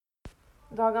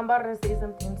Dog, I'm about to say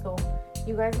something. So,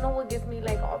 you guys know what gets me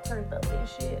like all turned up and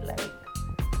shit? Like,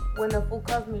 when the fool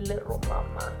calls me little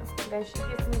mama. That shit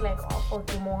gets me like all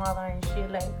fucking mojada and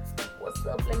shit. Like, what's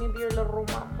up? Let me be your little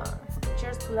mama.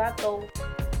 Cheers to that though.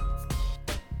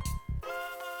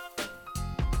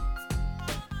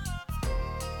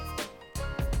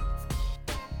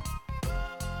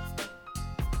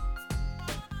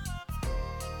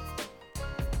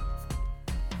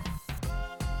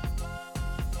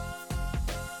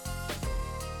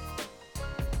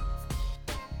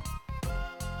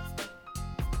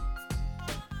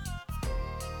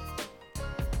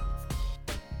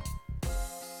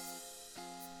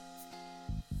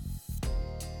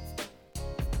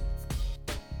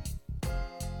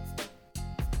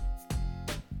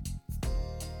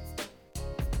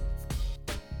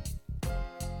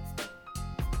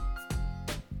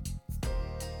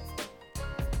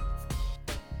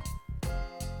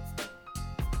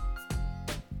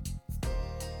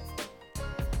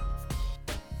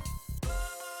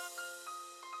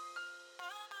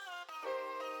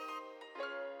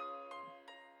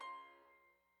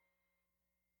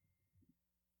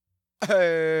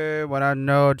 Hey, buenas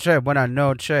noches, buenas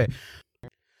noches.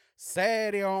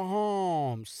 Serio,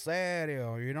 home,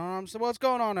 serio. You know what I'm saying? What's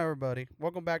going on, everybody?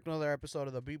 Welcome back to another episode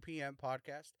of the BPM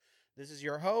podcast. This is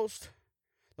your host,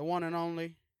 the one and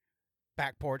only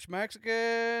Back Porch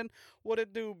Mexican. What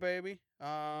it do, baby?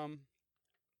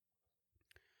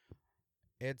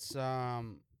 It's it's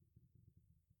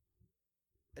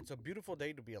a beautiful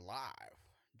day to be alive.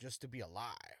 Just to be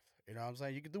alive. You know what I'm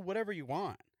saying? You can do whatever you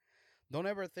want. Don't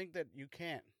ever think that you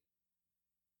can't.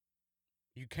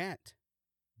 You can't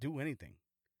do anything.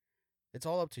 It's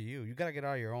all up to you. You gotta get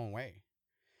out of your own way.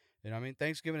 You know what I mean?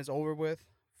 Thanksgiving is over with.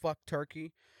 Fuck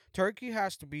turkey. Turkey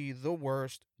has to be the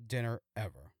worst dinner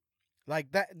ever.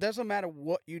 Like that doesn't matter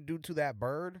what you do to that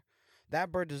bird.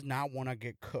 That bird does not want to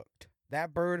get cooked.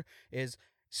 That bird is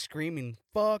screaming,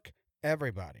 fuck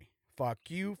everybody. Fuck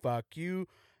you, fuck you.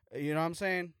 You know what I'm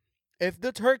saying? If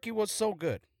the turkey was so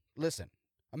good, listen,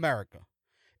 America,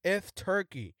 if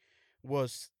turkey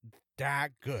was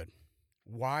that good,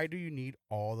 why do you need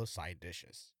all the side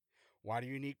dishes? Why do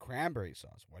you need cranberry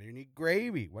sauce? Why do you need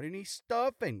gravy? Why do you need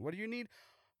stuffing? Why do you need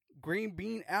green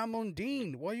bean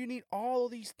almondine? Why do you need all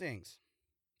of these things?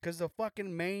 Because the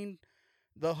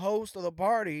host of the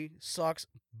party sucks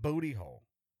booty hole.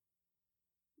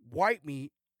 White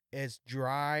meat is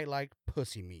dry like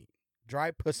pussy meat.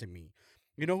 Dry pussy meat.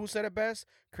 You know who said it best?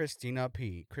 Christina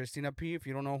P. Christina P, if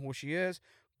you don't know who she is,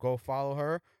 go follow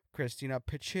her. Christina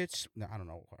Pichich. No, I don't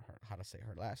know how to say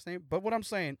her last name. But what I'm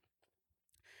saying,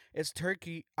 it's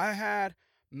turkey. I had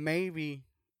maybe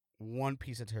one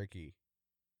piece of turkey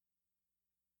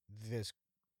this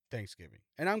Thanksgiving.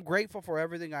 And I'm grateful for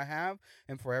everything I have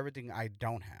and for everything I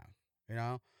don't have, you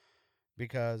know?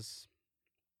 Because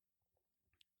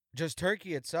just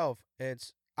turkey itself,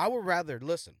 I would rather,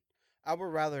 listen, I would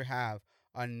rather have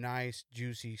a nice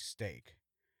juicy steak,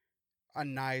 a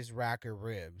nice rack of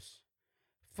ribs.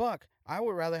 Fuck, I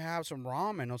would rather have some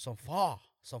ramen or some pho,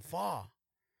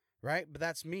 right? But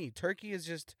that's me. Turkey is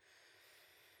just,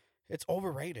 it's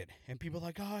overrated. And people are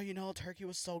like, oh, turkey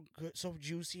was so good, so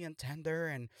juicy and tender,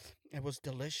 and it was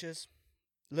delicious.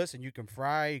 Listen, you can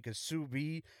fry, you can sous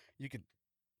vide, you can,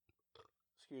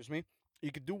 excuse me,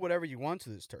 you can do whatever you want to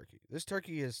this turkey. This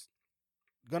turkey is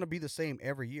gonna be the same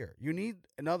every year. You need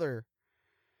another,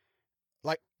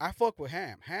 like, I fuck with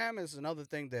ham. Ham is another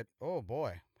thing that, oh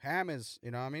boy, ham is, you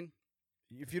know what I mean?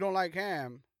 If you don't like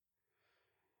ham,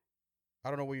 I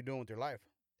don't know what you're doing with your life.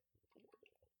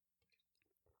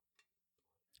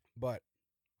 But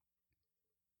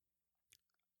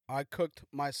I cooked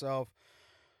myself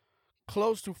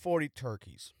close to 40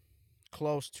 turkeys.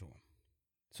 Close to them.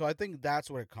 So I think that's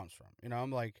where it comes from.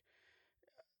 I'm like,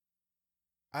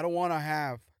 I don't want to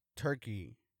have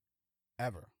turkey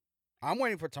ever. I'm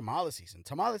waiting for tamale season.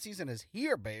 Tamale season is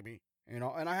here, baby. And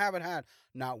I haven't had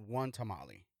not one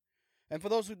tamale. And for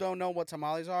those who don't know what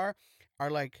tamales are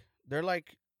like, they're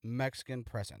like Mexican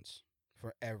presents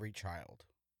for every child.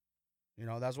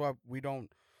 That's why we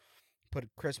don't put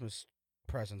Christmas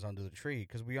presents under the tree,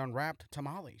 because we unwrapped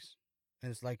tamales. And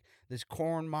it's like this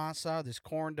corn masa, this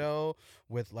corn dough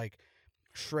with like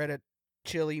shredded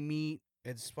chili meat.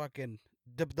 It's fucking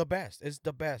the best. It's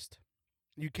the best.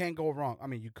 You can't go wrong. I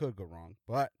mean, you could go wrong,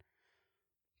 but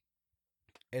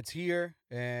it's here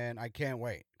and I can't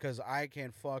wait because I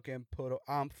can fucking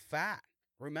I'm fat.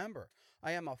 Remember,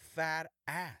 I am a fat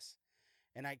ass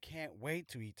and I can't wait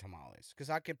to eat tamales because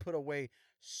I can put away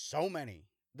so many.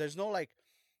 There's no like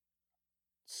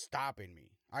stopping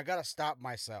me. I gotta stop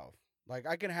myself. Like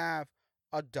I can have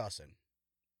a dozen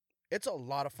It's a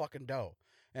lot of fucking dough.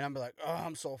 And I'm like, oh,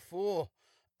 I'm so full.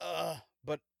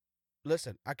 But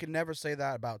listen, I can never say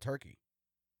that about turkey.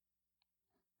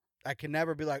 I can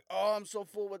never be like, oh, I'm so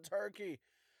full with turkey.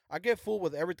 I get full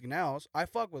with everything else. I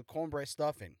fuck with cornbread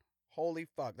stuffing. Holy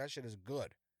fuck, that shit is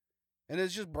good. And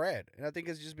it's just bread. And I think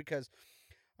it's just because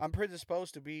I'm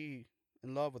predisposed to be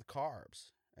in love with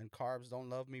carbs. And carbs don't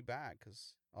love me back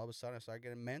because all of a sudden I start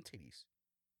getting man titties.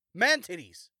 Man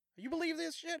titties. You believe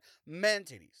this shit? Man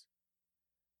titties.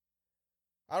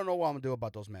 I don't know what I'm going to do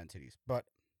about those man titties. But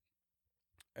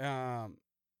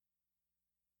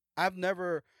I've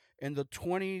never, in the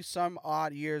 20 some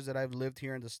odd years that I've lived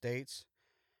here in the States,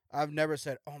 I've never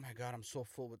said, oh my God, I'm so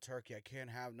full with turkey. I can't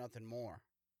have nothing more.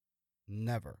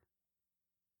 Never.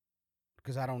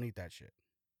 Because I don't eat that shit.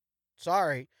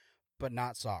 Sorry, but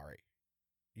not sorry.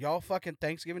 Y'all fucking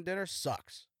Thanksgiving dinner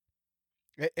sucks.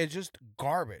 It's just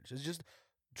garbage. It's just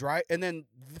dry. And then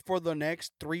for the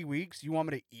next 3 weeks, you want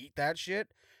me to eat that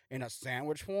shit in a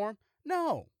sandwich form?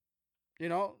 No. You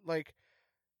know, like,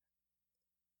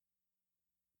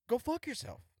 go fuck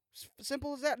yourself.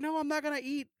 Simple as that. No, I'm not going to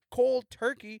eat cold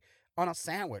turkey on a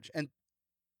sandwich and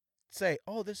say,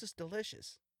 oh, this is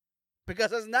delicious.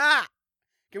 Because it's not.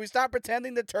 Can we stop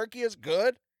pretending that turkey is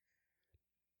good?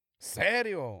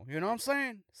 Serio. You know what I'm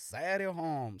saying? Serio,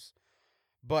 Holmes.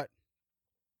 But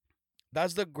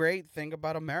that's the great thing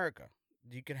about America.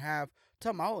 You can have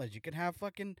tamales. You can have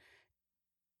fucking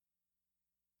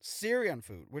Syrian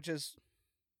food, which is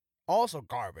also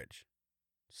garbage.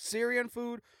 Syrian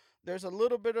food, there's a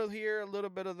little bit of here, a little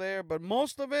bit of there, but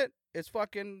most of it is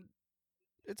fucking,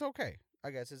 it's okay.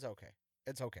 I guess it's okay.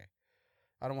 It's okay.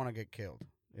 I don't want to get killed.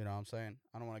 You know what I'm saying?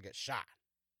 I don't want to get shot.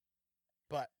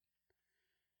 But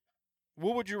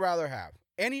what would you rather have?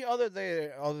 Any other day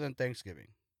other than Thanksgiving?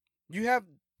 You have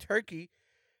turkey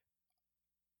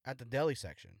at the deli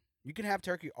section. You can have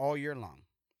turkey all year long.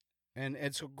 And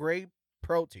it's a great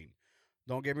protein.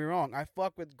 Don't get me wrong. I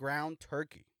fuck with ground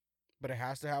turkey. But it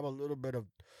has to have a little bit of,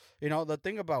 you know, the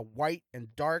thing about white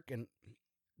and dark and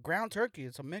ground turkey,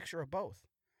 it's a mixture of both.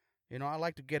 You know, I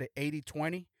like to get it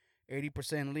 80-20,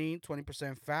 80% lean,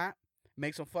 20% fat.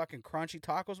 Make some fucking crunchy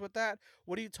tacos with that.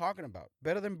 What are you talking about?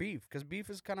 Better than beef, because beef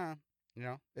is kind of, you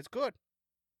know, it's good.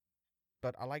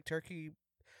 But I like turkey.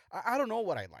 I don't know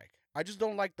what I like. I just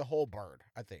don't like the whole bird,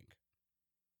 I think.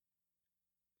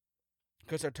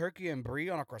 Because a turkey and brie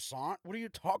on a croissant? What are you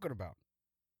talking about?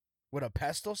 With a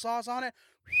pesto sauce on it?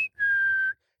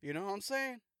 You know what I'm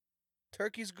saying?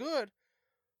 Turkey's good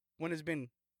when it's been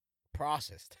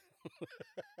processed.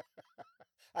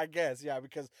 I guess, yeah,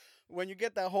 because when you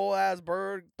get that whole ass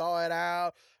bird, thaw it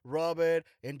out, rub it,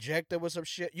 inject it with some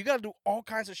shit, you gotta do all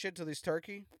kinds of shit to this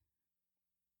turkey.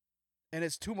 And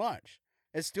it's too much.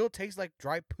 It still tastes like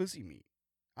dry pussy meat.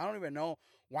 I don't even know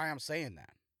why I'm saying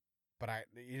that. But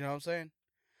you know what I'm saying?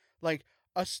 Like,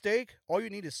 a steak, all you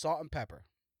need is salt and pepper.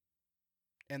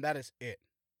 And that is it.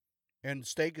 And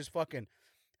steak is fucking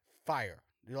fire.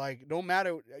 You're like, no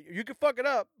matter, you can fuck it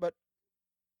up, but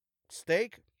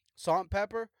steak, salt and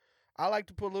pepper, I like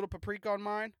to put a little paprika on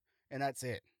mine, and that's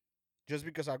it. Just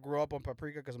because I grew up on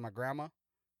paprika because of my grandma.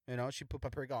 You know, she put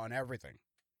paprika on everything.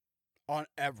 On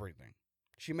everything.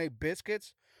 She made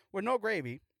biscuits with no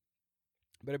gravy,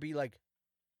 but it'd be like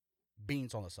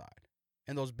beans on the side.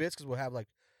 And those biscuits will have like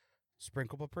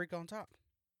sprinkled paprika on top.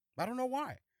 I don't know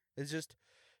why. It's just,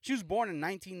 she was born in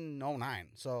 1909,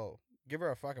 so give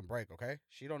her a fucking break, okay?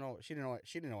 She didn't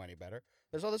know any better.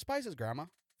 There's other spices, Grandma.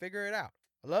 Figure it out.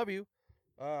 I love you.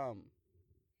 But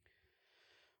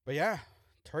yeah,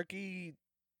 turkey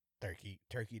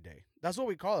day. That's what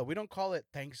we call it. We don't call it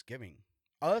Thanksgiving.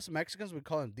 Us Mexicans, we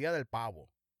call it Dia del Pavo.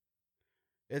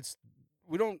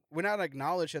 We're not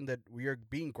acknowledging that we are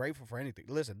being grateful for anything.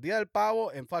 Listen, Dia del Pavo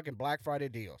and fucking Black Friday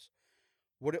deals.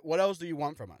 What else do you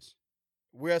want from us?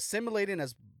 We're assimilating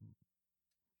as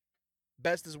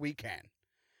best as we can.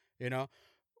 You know?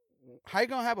 How you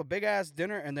gonna have a big ass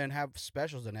dinner and then have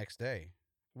specials the next day?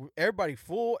 Everybody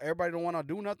full. Everybody don't want to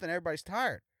do nothing. Everybody's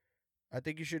tired. I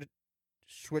think you should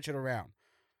switch it around.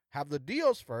 Have the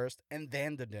deals first and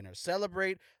then the dinner.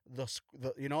 Celebrate the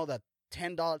that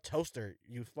 $10 toaster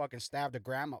you fucking stabbed a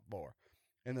grandma for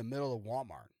in the middle of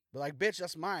Walmart. But like, bitch,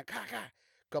 that's mine.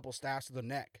 Couple stabs to the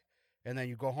neck. And then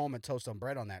you go home and toast some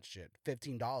bread on that shit.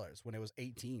 $15 when it was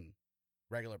 $18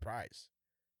 regular price.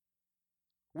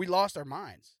 We lost our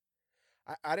minds.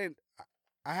 I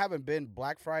haven't been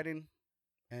Black Friday,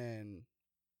 and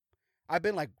I've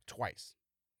been like twice.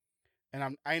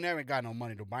 And I never got no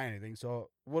money to buy anything, so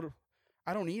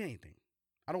I don't need anything.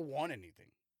 I don't want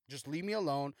anything. Just leave me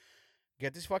alone.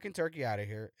 Get this fucking turkey out of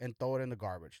here and throw it in the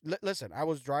garbage. Listen, I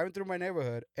was driving through my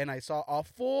neighborhood and I saw a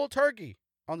full turkey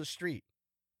on the street,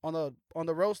 on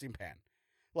the roasting pan.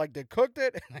 Like they cooked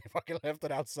it and they fucking left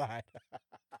it outside.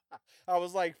 I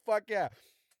was like, fuck yeah.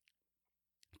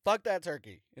 Fuck that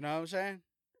turkey. You know what I'm saying?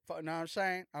 You know what I'm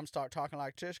saying? I'm start talking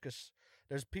like this because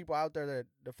there's people out there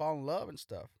that fall in love and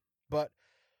stuff. But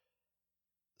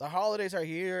the holidays are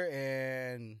here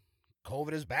and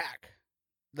COVID is back.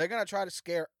 They're going to try to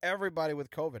scare everybody with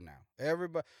COVID now.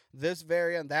 Everybody, this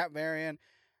variant, that variant.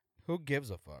 Who gives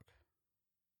a fuck?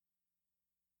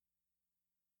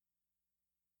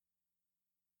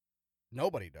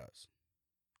 Nobody does.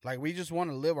 Like, we just want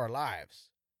to live our lives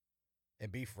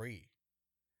and be free.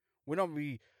 We don't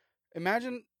be.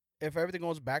 Imagine if everything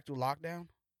goes back to lockdown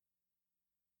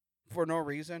for no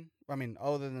reason. I mean,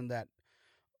 other than that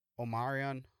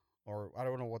Omarion, or I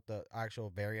don't know what the actual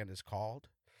variant is called.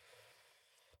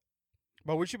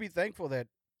 But we should be thankful that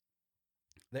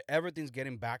everything's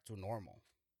getting back to normal.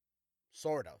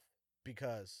 Sort of.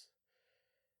 Because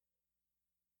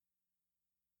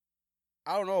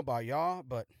I don't know about y'all,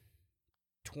 but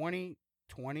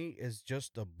 2020 is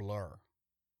just a blur.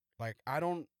 Like, I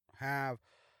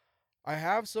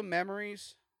have some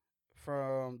memories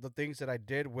from the things that I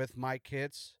did with my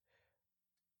kids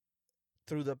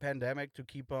through the pandemic to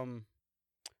keep them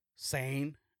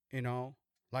sane, you know,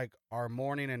 like our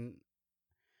morning.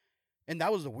 And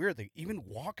that was the weird thing. Even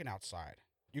walking outside,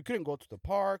 you couldn't go to the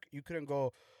park. You couldn't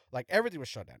go, like, everything was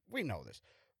shut down. We know this.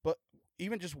 But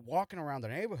even just walking around the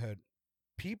neighborhood,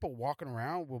 people walking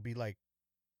around will be like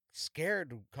scared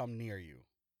to come near you.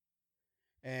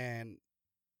 And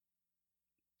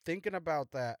thinking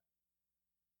about that,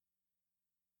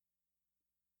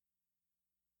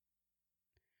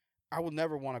 I would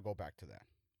never want to go back to that.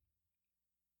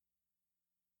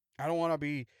 I don't want to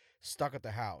be stuck at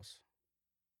the house.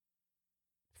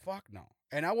 Fuck no.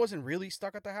 And I wasn't really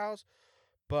stuck at the house,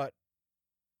 but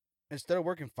instead of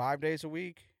working 5 days a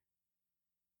week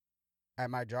at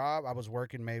my job, I was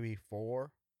working maybe 4,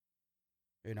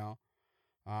 you know,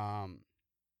 um,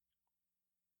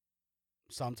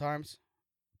 sometimes.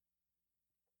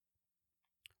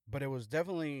 But it was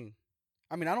definitely,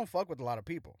 I mean, I don't fuck with a lot of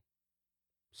people.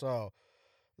 So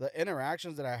the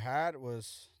interactions that I had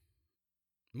was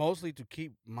mostly to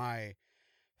keep my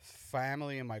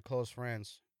family and my close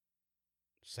friends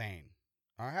sane.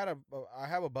 I have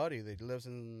a buddy that lives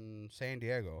in San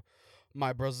Diego.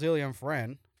 My Brazilian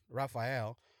friend,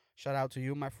 Rafael. Shout out to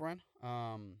you, my friend.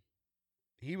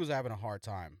 He was having a hard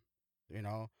time, you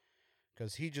know,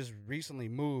 because he just recently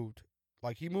moved.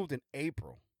 Like, he moved in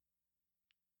April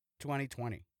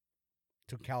 2020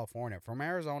 to California, from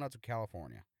Arizona to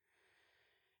California.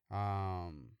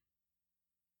 Um,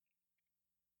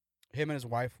 him and his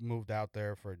wife moved out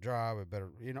there for a job, a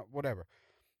better, you know, whatever.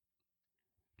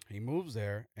 He moves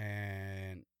there,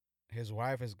 and his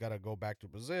wife has got to go back to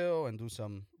Brazil and do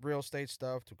some real estate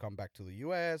stuff to come back to the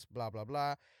U.S., blah, blah,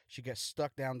 blah. She gets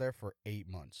stuck down there for 8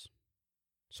 months.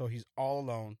 So he's all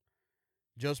alone,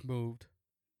 just moved,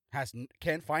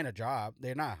 can't find a job.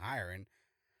 They're not hiring,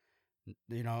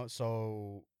 you know,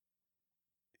 so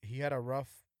he had a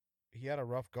rough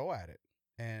go at it.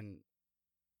 And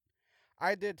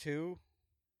I did too,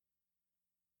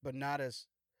 but not as,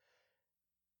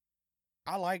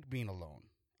 I like being alone.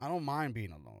 I don't mind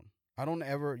being alone. I don't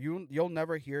ever, you'll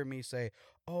never hear me say,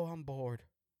 "Oh, I'm bored."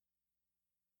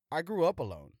 I grew up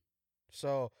alone.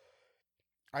 So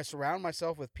I surround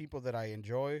myself with people that I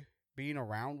enjoy being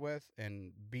around with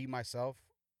and be myself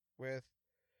with.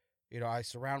 You know, I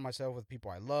surround myself with people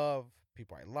I love,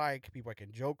 people I like, people I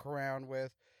can joke around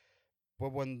with.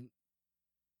 But when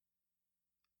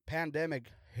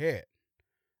pandemic hit,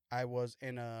 I was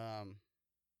in a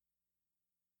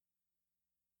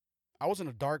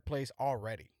dark place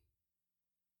already.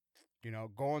 You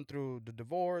know, going through the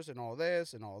divorce and all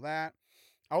this and all that.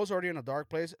 I was already in a dark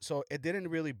place, so it didn't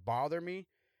really bother me.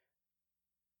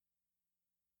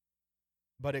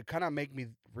 But it kind of made me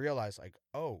realize, like,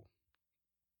 oh,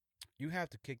 you have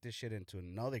to kick this shit into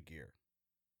another gear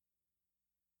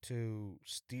to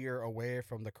steer away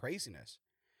from the craziness.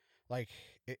 Like,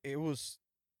 it was.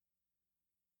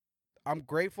 I'm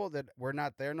grateful that we're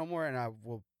not there no more, and I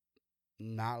will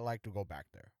not like to go back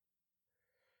there.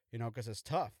 You know, because it's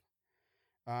tough.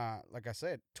 Like I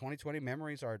said, 2020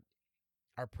 memories are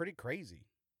pretty crazy.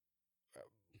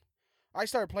 I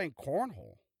started playing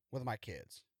cornhole with my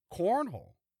kids.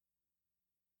 Cornhole.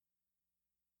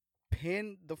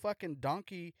 Pin the fucking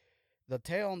donkey, the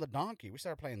tail on the donkey. We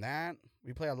started playing that.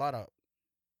 We play a lot of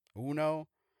Uno,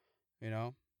 you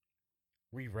know.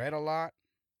 We read a lot.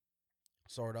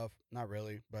 Sort of. Not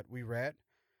really, but we read.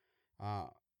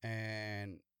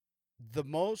 And the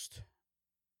most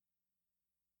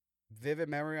vivid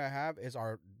memory I have is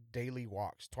our daily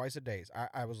walks, twice a day.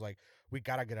 I was like, we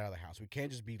gotta get out of the house. We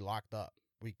can't just be locked up.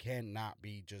 We cannot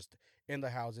be just in the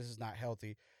house. This is not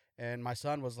healthy. And my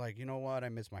son was like, you know what? I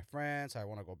miss my friends. I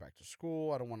want to go back to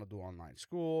school. I don't want to do online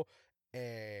school.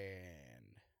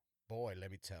 And boy,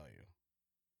 let me tell you,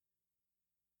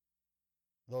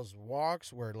 those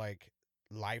walks were like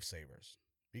lifesavers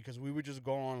because we would just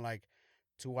go on like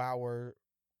 2 hour,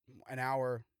 an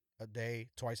hour a day,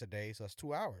 twice a day. So that's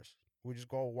 2 hours. We just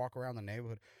go walk around the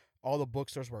neighborhood. All the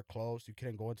bookstores were closed. You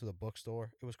couldn't go into the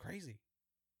bookstore. It was crazy.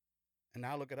 And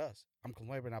now look at us. I'm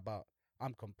complaining about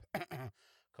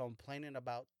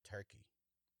turkey.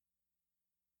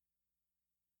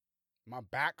 My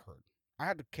back hurt. I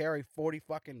had to carry 40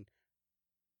 fucking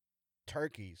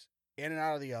turkeys in and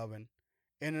out of the oven,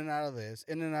 in and out of this,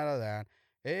 in and out of that.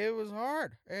 It was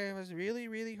hard. It was really,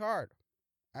 really hard.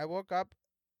 I woke up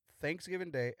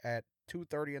Thanksgiving Day at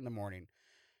 2:30 in the morning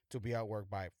to be at work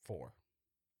by 4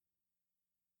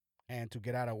 and to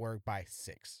get out of work by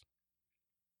 6.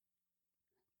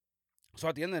 So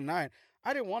at the end of the night,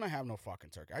 I didn't want to have no fucking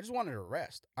turkey. I just wanted to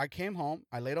rest. I came home,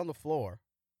 I laid on the floor,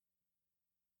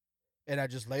 and I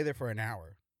just lay there for an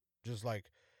hour, just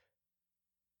like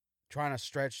trying to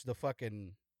stretch the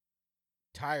fucking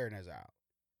tiredness out.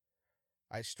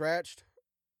 I stretched,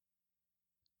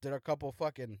 did a couple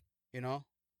fucking,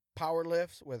 power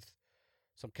lifts with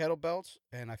some kettlebells,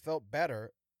 and I felt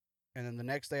better. And then the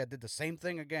next day I did the same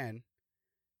thing again,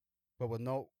 but with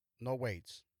no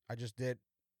weights. I just did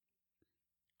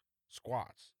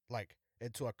squats, like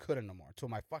until I couldn't no more, until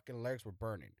my fucking legs were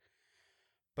burning.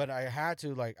 But I had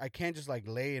to, like, I can't just like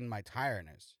lay in my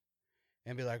tiredness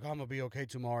and be like, oh, I'm gonna be okay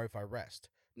tomorrow if I rest.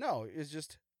 No, it's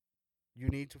just you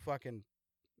need to fucking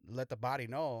let the body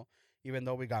know. Even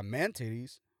though we got man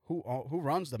titties, who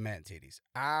runs the man titties?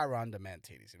 I run the man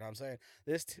titties. You know what I'm saying?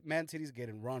 This man titties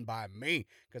getting run by me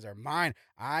because they're mine.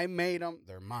 I made them.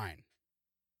 They're mine.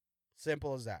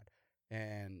 Simple as that.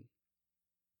 And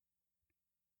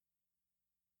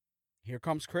here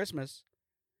comes Christmas.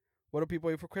 What do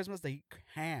people eat for Christmas? They eat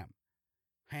ham.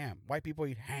 Ham. White people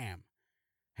eat ham.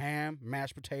 Ham,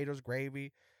 mashed potatoes,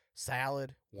 gravy,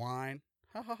 salad, wine.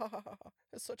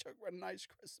 It's such a nice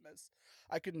Christmas.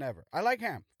 I could never. I like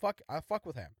ham. I fuck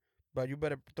with ham. But you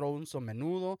better throw in some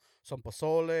menudo, some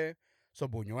pozole, some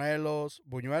buñuelos.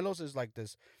 Buñuelos is like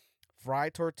this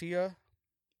fried tortilla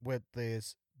with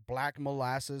this black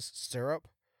molasses syrup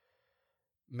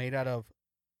made out of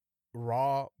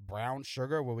raw brown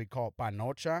sugar, what we call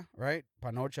panocha, right?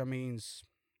 Panocha means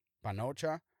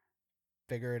panocha.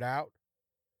 Figure it out.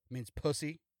 It means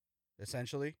pussy,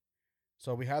 essentially.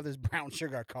 So we have this brown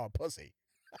sugar called pussy.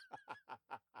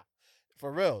 For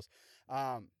reals.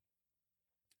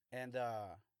 And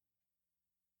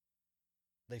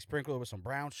they sprinkle it with some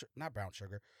not brown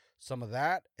sugar, some of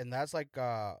that, and that's like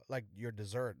your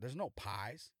dessert. There's no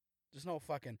pies. There's no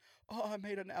fucking, oh, I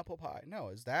made an apple pie. No,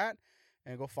 it's that,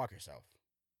 and go fuck yourself.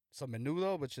 Some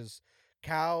menudo, which is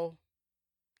cow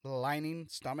lining,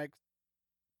 stomach,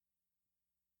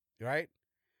 right?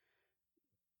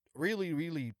 Really,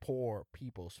 really poor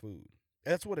people's food.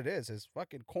 That's what it is. It's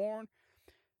fucking corn,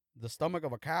 the stomach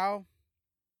of a cow,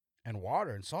 and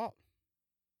water and salt.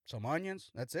 Some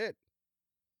onions. That's it.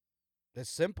 It's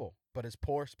simple, but it's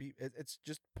poor. It's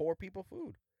just poor people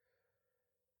food.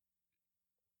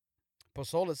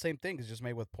 Pozole, the same thing. It's just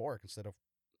made with pork instead of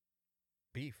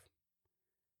beef.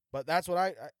 But that's what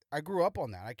I grew up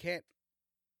on that. I can't.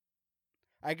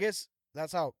 I guess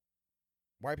that's how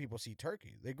white people see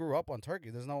turkey. They grew up on turkey.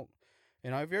 There's no,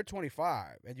 if you're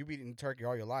 25 and you've eaten turkey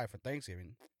all your life for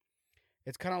Thanksgiving,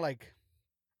 it's kind of like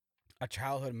a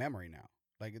childhood memory now.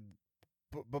 Like,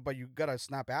 but you gotta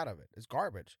snap out of it. It's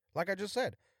garbage. Like I just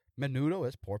said, menudo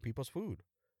is poor people's food.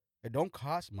 It don't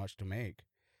cost much to make,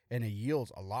 and it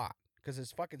yields a lot because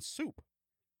it's fucking soup,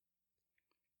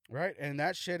 right? And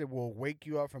that shit, it will wake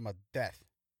you up from a death.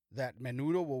 That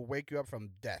menudo will wake you up from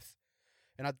death,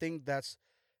 and I think that's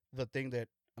the thing that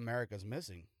America's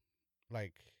missing,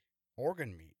 like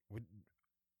organ meat.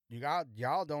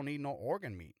 Y'all don't eat no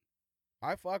organ meat.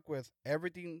 I fuck with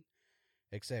everything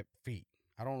except feet.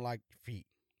 I don't like feet.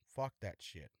 Fuck that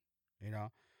shit.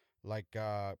 Like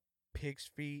pig's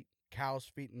feet, cow's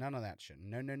feet, none of that shit.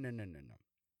 No.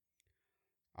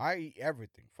 I eat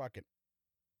everything. Fucking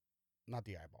not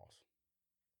the eyeballs.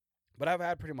 But I've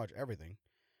had pretty much everything.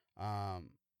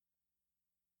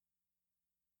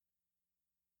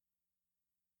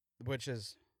 Which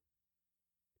is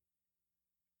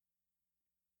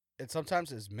it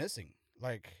sometimes is missing.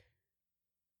 Like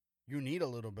you need a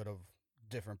little bit of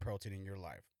different protein in your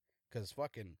life. because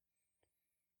fucking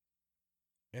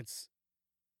it's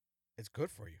it's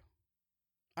good for you.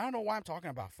 I don't know why I'm talking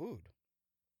about food.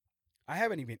 I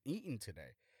haven't even eaten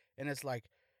today, and it's like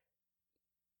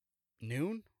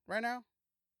noon right now,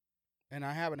 and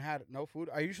I haven't had no food.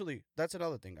 I usually that's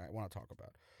another thing I want to talk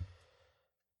about.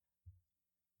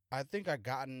 I think I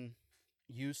gotten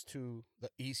used to the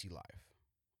easy life.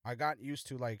 I got used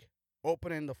to like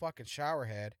opening the fucking shower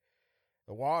head,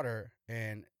 the water,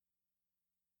 and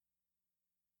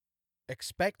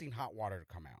expecting hot water to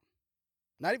come out.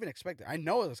 Not even expecting. I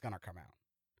know it's gonna come out,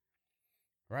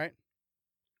 right?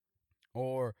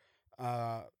 Or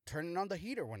turning on the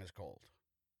heater when it's cold,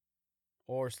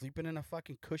 or sleeping in a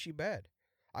fucking cushy bed.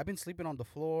 I've been sleeping on the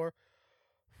floor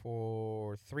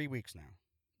for 3 weeks now.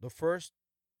 The first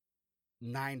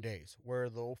 9 days were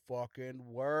the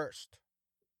fucking worst.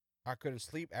 I couldn't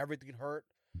sleep. Everything hurt.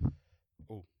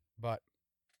 Ooh, but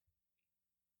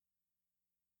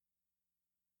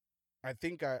I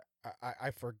think I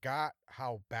forgot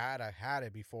how bad I had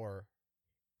it before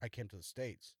I came to the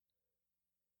States.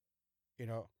 You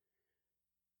know,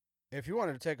 if you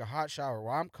wanted to take a hot shower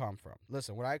where I'm come from,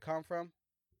 listen, where I come from,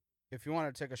 if you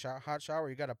want to take a hot shower,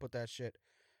 you got to put that shit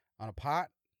on a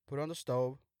pot, put it on the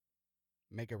stove,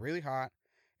 make it really hot,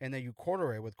 and then you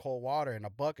quarter it with cold water in a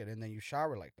bucket, and then you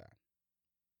shower like that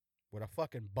with a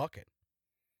fucking bucket.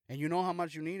 And you know how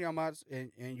much you need, how much,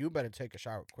 and you better take a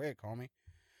shower quick, homie,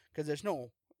 because there's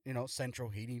no, central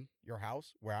heating your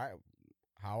house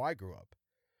how I grew up.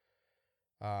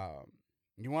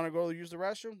 You want to go use the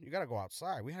restroom? You got to go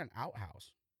outside. We had an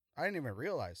outhouse. I didn't even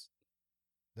realize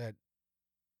that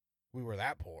we were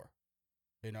that poor.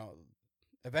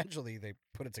 Eventually they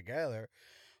put it together.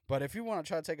 But if you want to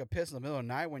try to take a piss in the middle of the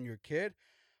night when you're a kid,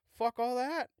 fuck all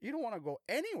that. You don't want to go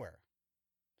anywhere.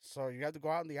 So you have to go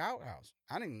out in the outhouse.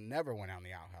 I never went out in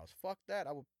the outhouse. Fuck that.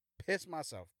 I would piss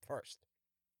myself first.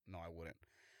 No, I wouldn't.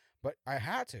 But I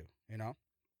had to,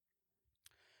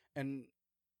 And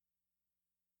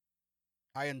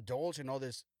I indulge in all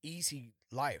this easy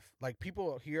life. Like,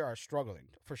 people here are struggling,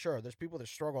 for sure. There's people that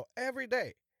struggle every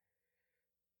day.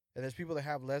 And there's people that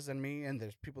have less than me, and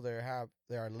there's people that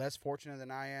are less fortunate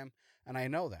than I am, and I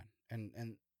know that.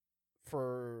 And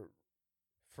for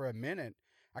a minute,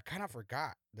 I kind of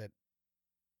forgot that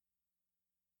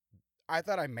I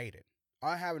thought I made it.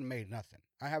 I haven't made nothing.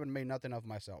 I haven't made nothing of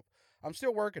myself. I'm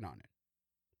still working on it.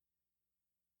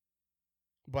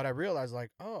 But I realized,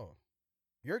 like, oh,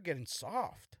 you're getting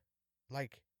soft.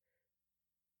 Like,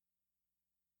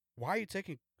 why are you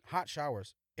taking hot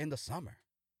showers in the summer?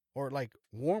 Or like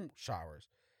warm showers,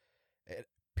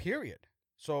 period.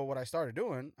 So what I started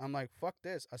doing, I'm like, fuck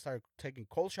this. I started taking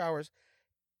cold showers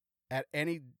at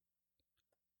any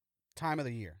time of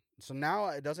the year. So now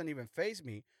it doesn't even faze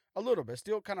me a little bit.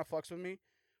 Still kind of fucks with me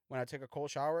when I take a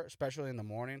cold shower, especially in the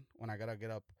morning when I gotta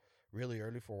get up really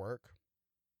early for work.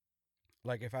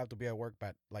 Like, if I have to be at work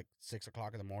by like 6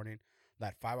 o'clock in the morning,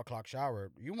 that 5 o'clock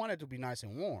shower, you want it to be nice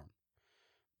and warm.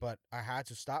 But I had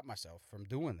to stop myself from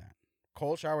doing that.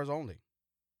 Cold showers only.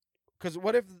 Because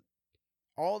what if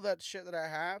all that shit that I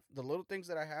have, the little things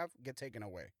that I have, get taken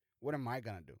away? What am I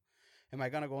going to do? Am I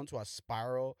going to go into a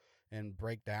spiral and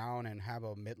break down and have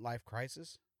a midlife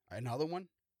crisis? Another one?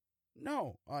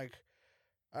 No. Like,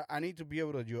 I need to be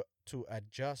able to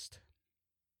adjust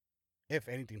if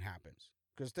anything happens.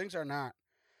 Because things are not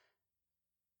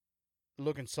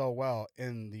looking so well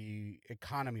in the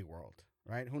economy world,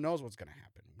 right? Who knows what's going to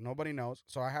happen? Nobody knows.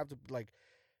 So I have to, like,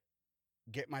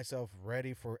 get myself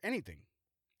ready for anything.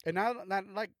 And not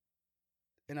like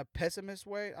in a pessimist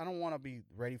way. I don't want to be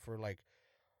ready for like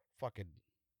fucking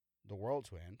the world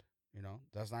to end.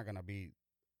 That's not gonna be.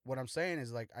 What I'm saying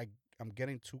is, like, I'm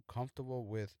getting too comfortable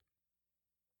with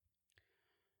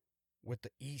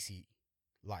the easy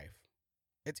life.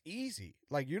 It's easy.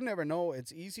 Like, you never know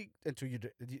it's easy until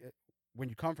when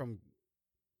you come from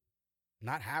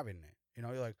not having it.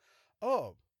 You're like,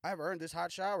 oh, I've earned this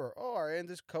hot shower. Oh, I earned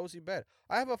this cozy bed.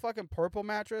 I have a fucking purple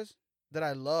mattress that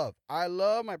I love. I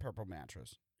love my purple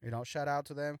mattress. Shout out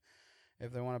to them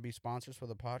if they want to be sponsors for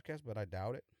the podcast, but I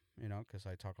doubt it, because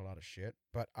I talk a lot of shit.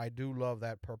 But I do love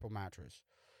that purple mattress.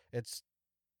 It's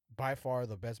by far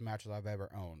the best mattress I've ever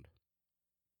owned.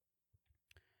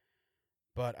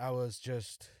 But it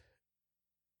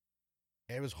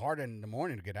was hard in the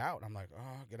morning to get out. I'm like,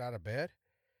 oh, get out of bed.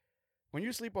 When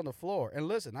you sleep on the floor, and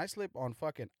listen, I sleep on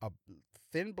fucking a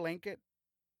thin blanket,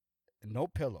 no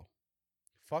pillow.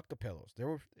 Fuck the pillows.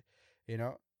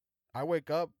 I wake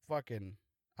up fucking,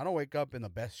 I don't wake up in the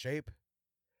best shape,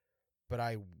 but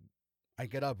I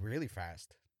get up really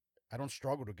fast. I don't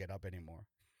struggle to get up anymore.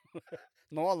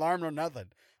 No alarm or nothing.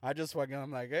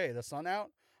 I'm like, hey, the sun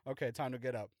out? Okay, time to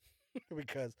get up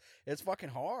because it's fucking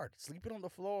hard sleeping on the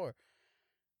floor.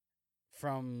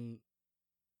 From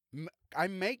I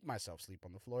make myself sleep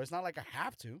on the floor. It's not like I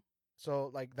have to.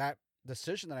 So like that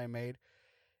decision that I made,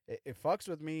 it fucks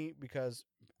with me because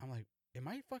I'm like, am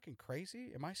I fucking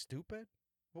crazy? Am I stupid?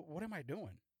 What am I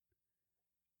doing?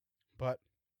 But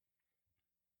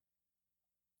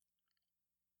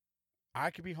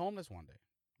I could be homeless one day.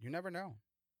 You never know.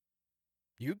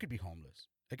 You could be homeless.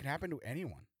 It can happen to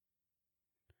anyone.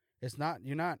 It's not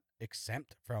you're not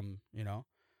exempt from,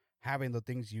 having the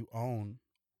things you own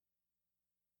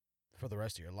for the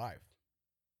rest of your life.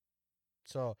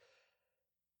 So,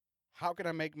 how can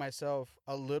I make myself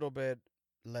a little bit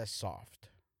less soft?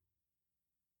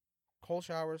 Cold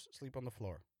showers, sleep on the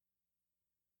floor.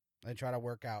 And try to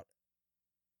work out.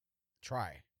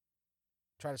 Try.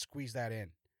 Try to squeeze that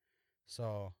in.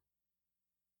 So,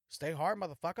 stay hard,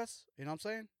 motherfuckers. You know what I'm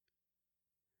saying?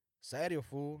 Serio,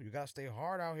 fool. You gotta stay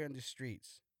hard out here in the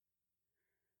streets.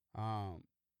 Um,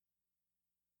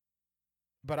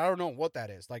 but I don't know what that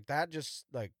is. Like that just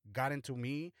like got into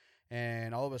me,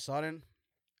 and all of a sudden,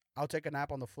 I'll take a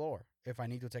nap on the floor if I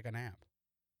need to take a nap.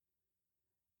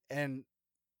 And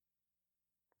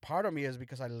part of me is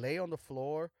because I lay on the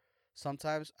floor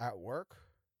sometimes at work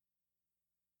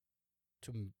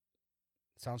to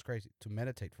sounds crazy to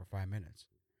meditate for 5 minutes,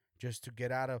 just to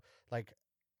get out of like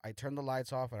I turn the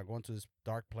lights off and I go into this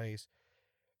dark place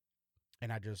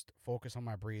and I just focus on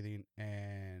my breathing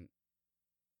and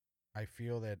I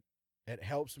feel that it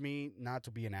helps me not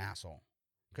to be an asshole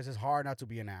because it's hard not to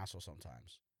be an asshole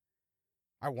sometimes.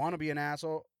 I want to be an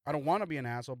asshole. I don't want to be an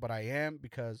asshole, but I am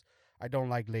because I don't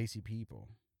like lazy people.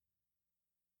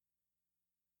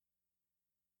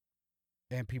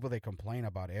 And people that complain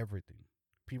about everything.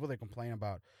 People that complain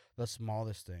about the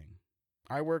smallest thing.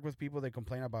 I work with people that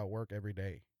complain about work every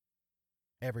day.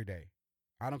 Every day.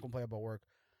 I don't complain about work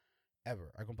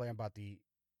ever. I complain about the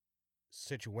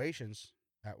situations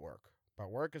at work. But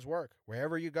work is work.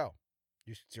 Wherever you go,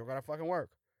 you still gotta fucking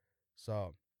work.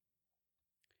 So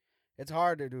it's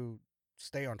hard to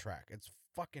stay on track. It's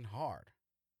fucking hard.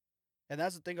 And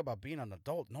that's the thing about being an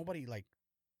adult. Nobody like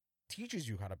teaches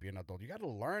you how to be an adult. You got to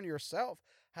learn yourself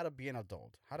how to be an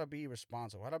adult, how to be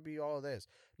responsible, how to be all of this.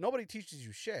 Nobody teaches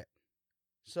you shit.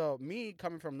 So me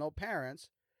coming from no parents,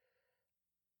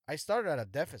 I started at a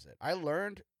deficit. I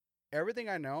learned everything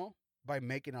I know by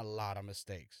making a lot of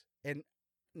mistakes. And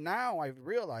now I've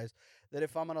realized that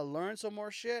if I'm going to learn some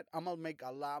more shit, I'm going to make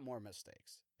a lot more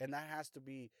mistakes. And that has to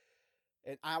be,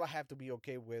 and I have to be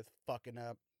okay with fucking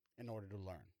up in order to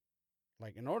learn.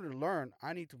 Like, in order to learn,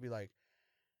 I need to be like,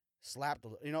 slapped.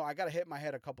 I got to hit my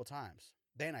head a couple times.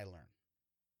 Then I learn.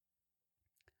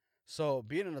 So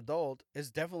being an adult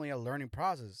is definitely a learning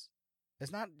process.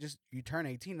 It's not just you turn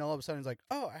 18 and all of a sudden it's like,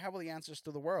 oh, I have all the answers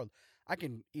to the world. I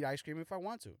can eat ice cream if I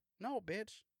want to. No,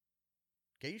 bitch.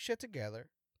 Get your shit together.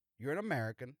 You're an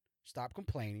American. Stop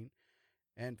complaining.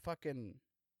 And fucking,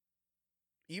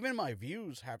 even my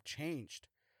views have changed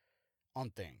on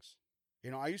things.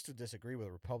 I used to disagree with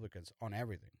Republicans on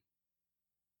everything.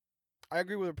 I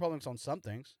agree with Republicans on some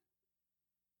things,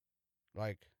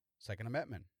 like Second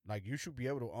Amendment. Like, you should be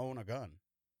able to own a gun.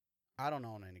 I don't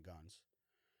own any guns.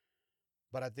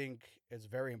 But I think it's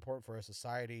very important for a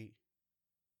society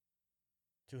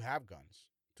to have guns,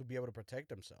 to be able to protect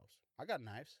themselves. I got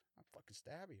knives. I'll fucking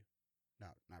stab you. No,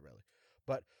 not really.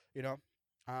 But,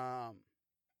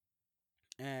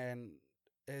 and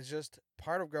it's just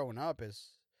part of growing up is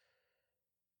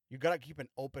you got to keep an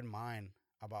open mind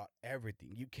about everything.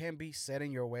 You can't be set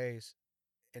in your ways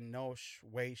in no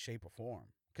way, shape, or form.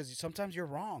 Because sometimes you're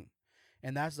wrong.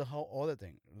 And that's the whole other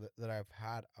thing that I've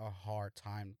had a hard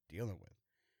time dealing with.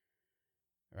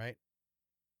 Right?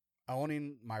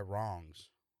 Owning my wrongs.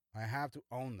 I have to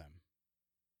own them.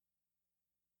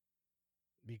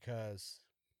 Because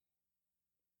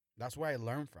that's where I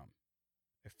learn from.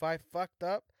 If I fucked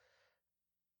up,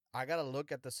 I got to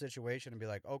look at the situation and be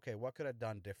like, okay, what could I have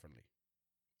done differently?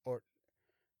 Or,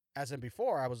 as in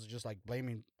before, I was just like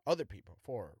blaming other people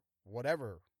for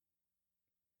whatever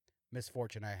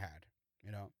misfortune I had,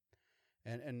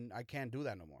 and I can't do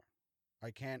that no more.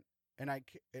 I can't, and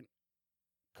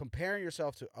comparing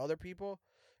yourself to other people,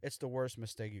 it's the worst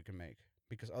mistake you can make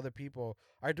because other people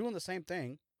are doing the same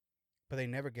thing, but they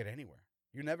never get anywhere.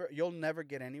 You'll never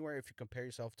get anywhere if you compare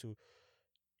yourself to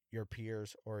your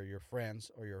peers or your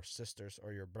friends or your sisters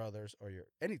or your brothers or your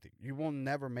anything. You will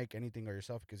never make anything of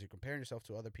yourself because you're comparing yourself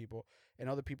to other people, and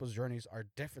other people's journeys are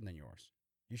different than yours.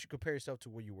 You should compare yourself to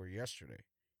what you were yesterday.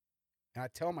 And I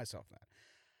tell myself that.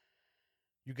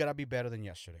 You got to be better than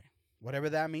yesterday. Whatever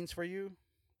that means for you,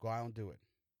 go out and do it.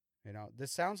 You know,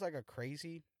 this sounds like a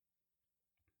crazy.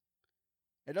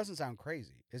 It doesn't sound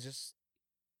crazy. It's just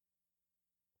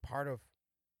part of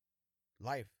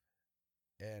life.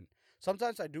 And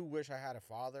sometimes I do wish I had a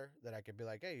father that I could be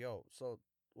like, hey, yo, so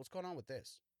what's going on with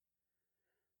this?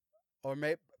 Or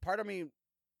maybe part of me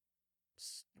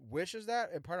wishes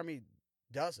that, and part of me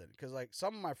doesn't. Because, like,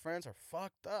 some of my friends are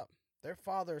fucked up. Their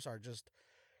fathers are just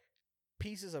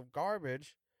pieces of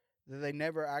garbage that they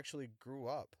never actually grew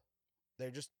up.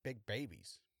 They're just big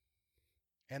babies.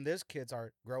 And these kids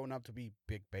are growing up to be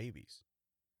big babies.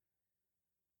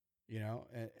 You know,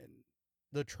 and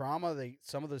the trauma they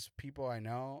some of those people I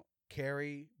know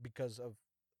carry because of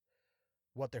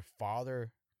what their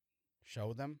father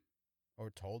showed them or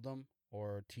told them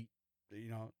or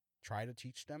try to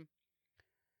teach them.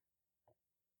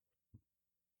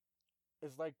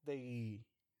 It's like they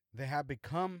have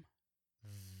become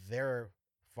their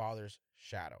father's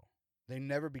shadow. They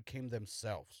never became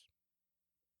themselves.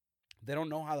 They don't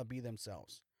know how to be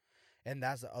themselves. And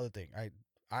that's the other thing.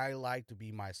 I like to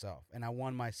be myself, and I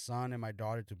want my son and my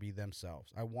daughter to be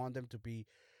themselves. I want them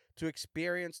to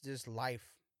experience this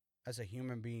life as a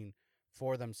human being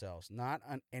for themselves, not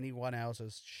on anyone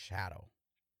else's shadow,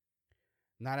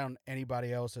 not on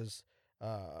anybody else's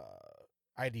uh,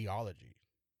 ideology.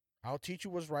 I'll teach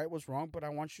you what's right, what's wrong, but I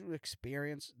want you to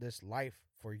experience this life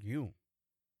for you.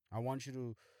 I want you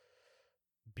to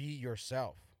be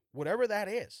yourself, whatever that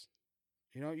is.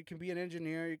 You know, you can be an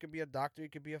engineer, you can be a doctor, you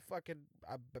can be a fucking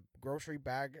grocery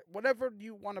bag, whatever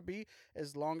you want to be,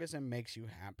 as long as it makes you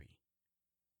happy.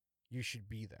 You should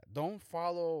be that. Don't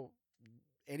follow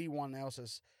anyone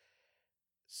else's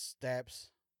steps,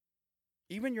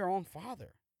 even your own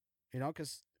father, you know,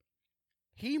 because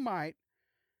he might,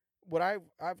 what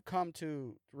I've come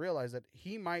to realize that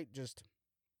he might just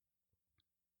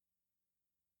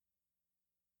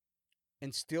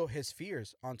instill his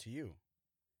fears onto you.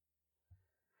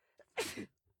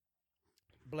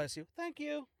 Bless you. Thank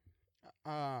you.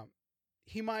 Um,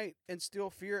 he might instill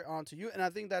fear onto you, and I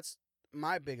think that's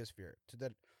my biggest fear. To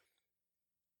that,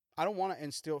 I don't want to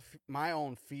instill my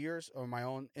own fears or my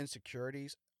own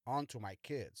insecurities onto my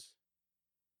kids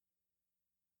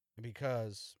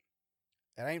because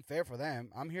it ain't fair for them.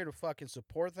 I'm here to fucking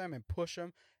support them and push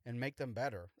them and make them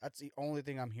better. That's the only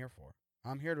thing I'm here for.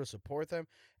 I'm here to support them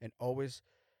and always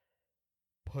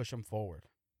push them forward.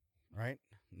 Right?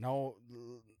 No,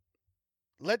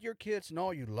 let your kids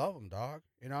know you love them, dog.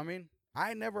 You know what I mean?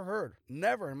 I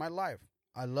never in my life,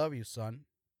 I love you, son.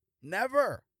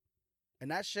 Never.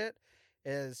 And that shit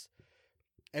is,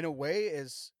 in a way,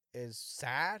 is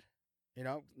sad. You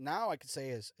know, now I could say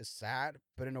is sad,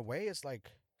 but in a way, it's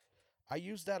like, I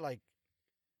use that like,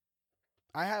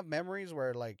 I have memories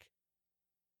where like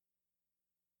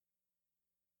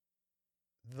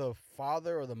the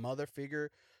father or the mother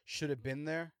figure should have been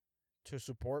there to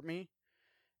support me,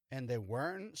 and they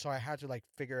weren't, so I had to like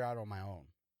figure it out on my own.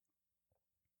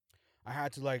 I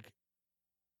had to like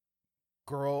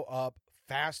grow up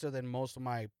faster than most of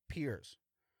my peers.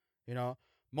 You know,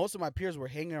 most of my peers were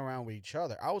hanging around with each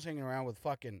other. I was hanging around with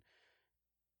fucking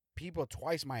people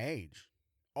twice my age.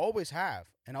 Always have,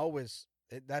 and always.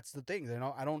 That's the thing. You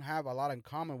know, I don't have a lot in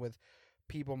common with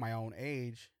people my own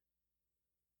age,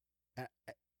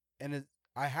 and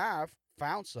I have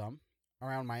found some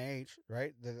around my age,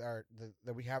 right?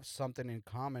 That we have something in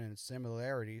common and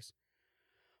similarities,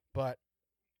 but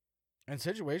in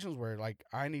situations where like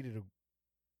I needed to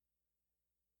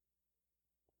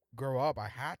grow up, I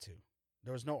had to.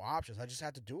 There was no options. I just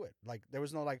had to do it. Like there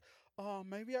was no like, oh,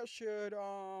 maybe I should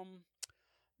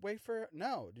wait for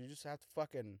no. You just have to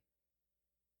fucking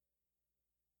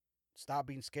stop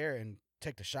being scared and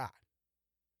take the shot.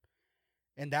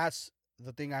 And that's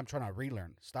the thing I'm trying to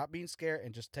relearn. Stop being scared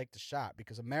and just take the shot,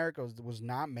 because America was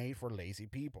not made for lazy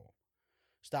people.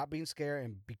 Stop being scared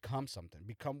and become something.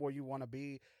 Become what you want to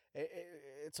be.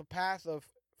 It's a path of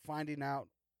finding out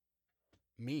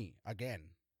me again,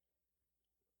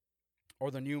 or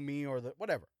the new me, or the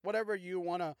whatever you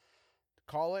want to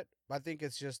call it. I think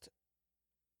it's just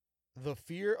the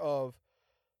fear of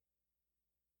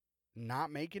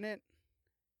not making it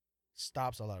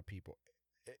stops a lot of people.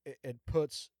 It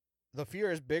puts, the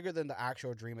fear is bigger than the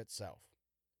actual dream itself.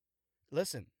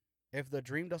 Listen, if the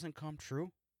dream doesn't come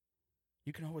true,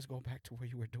 you can always go back to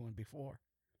what you were doing before.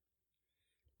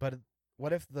 But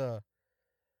what if the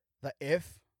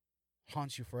if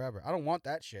haunts you forever? I don't want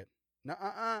that shit.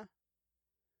 Nuh-uh.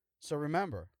 So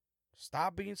remember,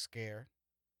 stop being scared.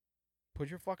 Put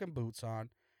your fucking boots on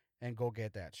and go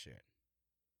get that shit.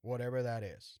 Whatever that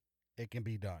is, it can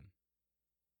be done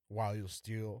while you're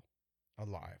still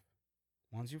alive.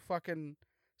 Once you fucking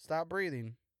stop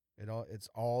breathing, It's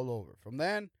all over. From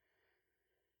then,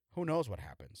 who knows what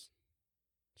happens?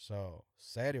 So,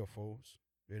 serio, fools.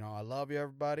 I love you,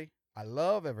 everybody. I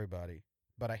love everybody,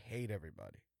 but I hate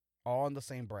everybody. All in the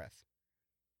same breath.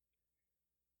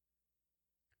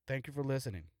 Thank you for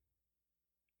listening.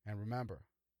 And remember,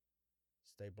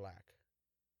 stay black,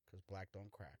 because black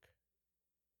don't crack.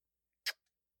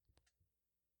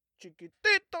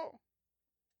 Chiquitito.